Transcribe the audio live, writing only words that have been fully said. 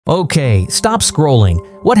Okay, stop scrolling.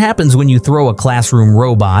 What happens when you throw a classroom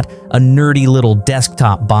robot, a nerdy little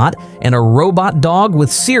desktop bot, and a robot dog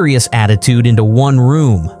with serious attitude into one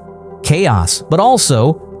room? Chaos, but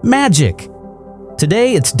also magic.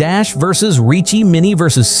 Today it's Dash versus Reachy Mini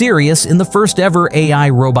versus Sirius in the first ever AI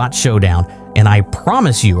robot showdown, and I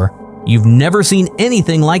promise you've never seen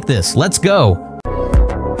anything like this. Let's go!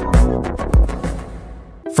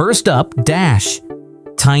 First up, Dash.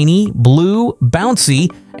 Tiny, blue,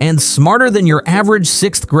 bouncy, and smarter than your average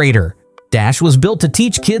 6th grader. Dash was built to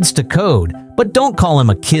teach kids to code, but don't call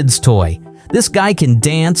him a kid's toy. This guy can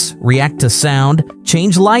dance, react to sound,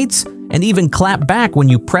 change lights, and even clap back when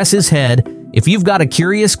you press his head. If you've got a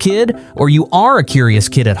curious kid, or you are a curious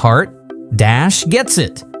kid at heart, Dash gets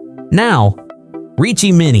it. Now,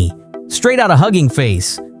 Reachy Mini, straight out of Hugging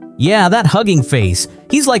Face. Yeah, that Hugging Face.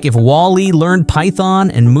 He's like if Wall-E learned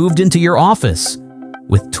Python and moved into your office.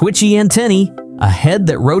 With twitchy antennae, a head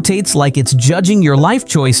that rotates like it's judging your life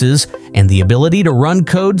choices, and the ability to run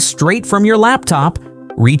code straight from your laptop,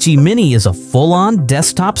 Reachy Mini is a full-on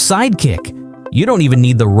desktop sidekick. You don't even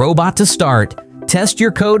need the robot to start. Test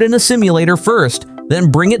your code in a simulator first,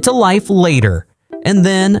 then bring it to life later. And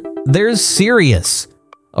then there's Sirius.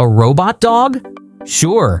 A robot dog?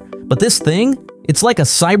 Sure, but this thing, it's like a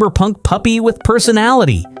cyberpunk puppy with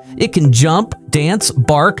personality. It can jump, dance,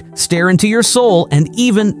 bark, stare into your soul, and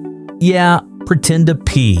even, pretend to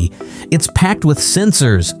pee. It's packed with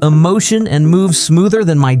sensors, emotion, and moves smoother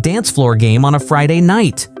than my dance floor game on a Friday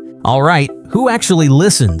night. Alright, who actually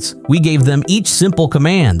listens? We gave them each simple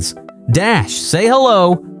commands. Dash, say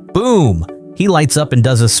hello. Boom. He lights up and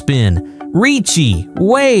does a spin. Reachy,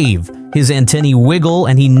 wave. His antennae wiggle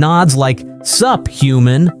and he nods like, sup,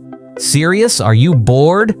 human. Sirius, are you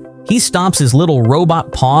bored? He stomps his little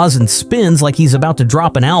robot paws and spins like he's about to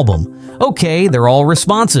drop an album. Okay, they're all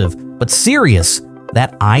responsive, but Sirius,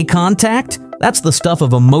 that eye contact? That's the stuff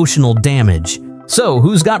of emotional damage. So,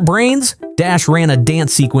 who's got brains? Dash ran a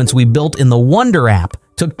dance sequence we built in the Wonder app.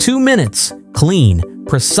 Took 2 minutes. Clean,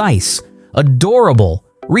 precise, adorable.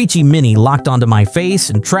 Reachy Mini locked onto my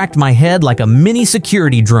face and tracked my head like a mini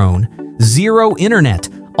security drone. Zero internet,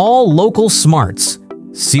 all local smarts.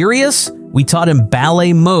 Sirius? We taught him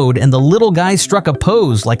ballet mode and the little guy struck a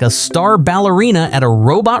pose like a star ballerina at a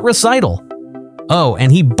robot recital. Oh, and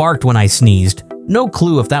he barked when I sneezed. No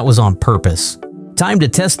clue if that was on purpose. Time to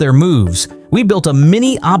test their moves. We built a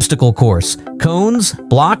mini obstacle course. Cones,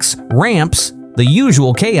 blocks, ramps, the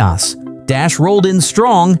usual chaos. Dash rolled in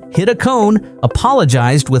strong, hit a cone,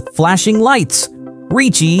 apologized with flashing lights.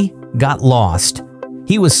 Reachy got lost.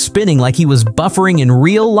 He was spinning like he was buffering in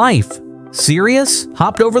real life. Sirius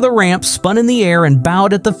hopped over the ramp, spun in the air, and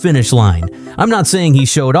bowed at the finish line. I'm not saying he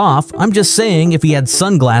showed off, I'm just saying if he had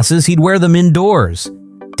sunglasses, he'd wear them indoors.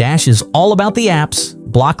 Dash is all about the apps.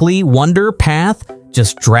 Blockly, Wonder, Path,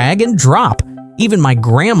 just drag and drop. Even my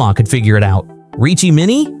grandma could figure it out. Reachy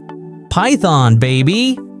Mini? Python,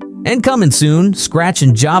 baby! And coming soon, Scratch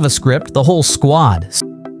and JavaScript, the whole squad.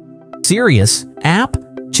 Sirius, app?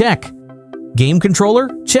 Check. Game controller?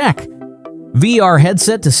 Check. VR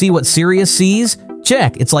headset to see what Sirius sees?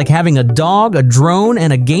 Check. It's like having a dog, a drone,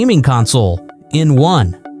 and a gaming console in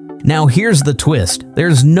one. Now here's the twist.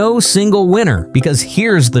 There's no single winner, because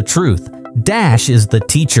here's the truth. Dash is the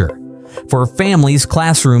teacher. For families,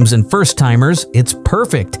 classrooms, and first-timers, it's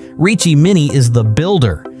perfect. Reachy Mini is the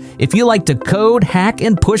builder. If you like to code, hack,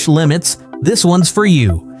 and push limits, this one's for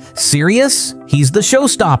you. Sirius? He's the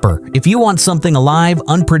showstopper. If you want something alive,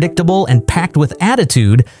 unpredictable, and packed with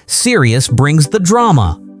attitude, Sirius brings the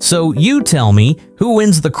drama. So you tell me, who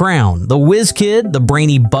wins the crown? The whiz kid, the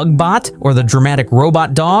brainy bug bot, or the dramatic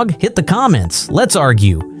robot dog? Hit the comments. Let's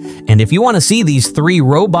argue. And if you want to see these 3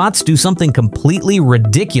 robots do something completely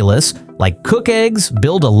ridiculous, like cook eggs,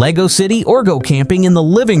 build a Lego city, or go camping in the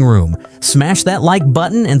living room, smash that like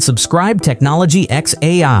button and subscribe Technology X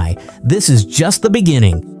AI. This is just the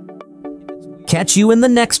beginning. Catch you in the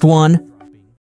next one.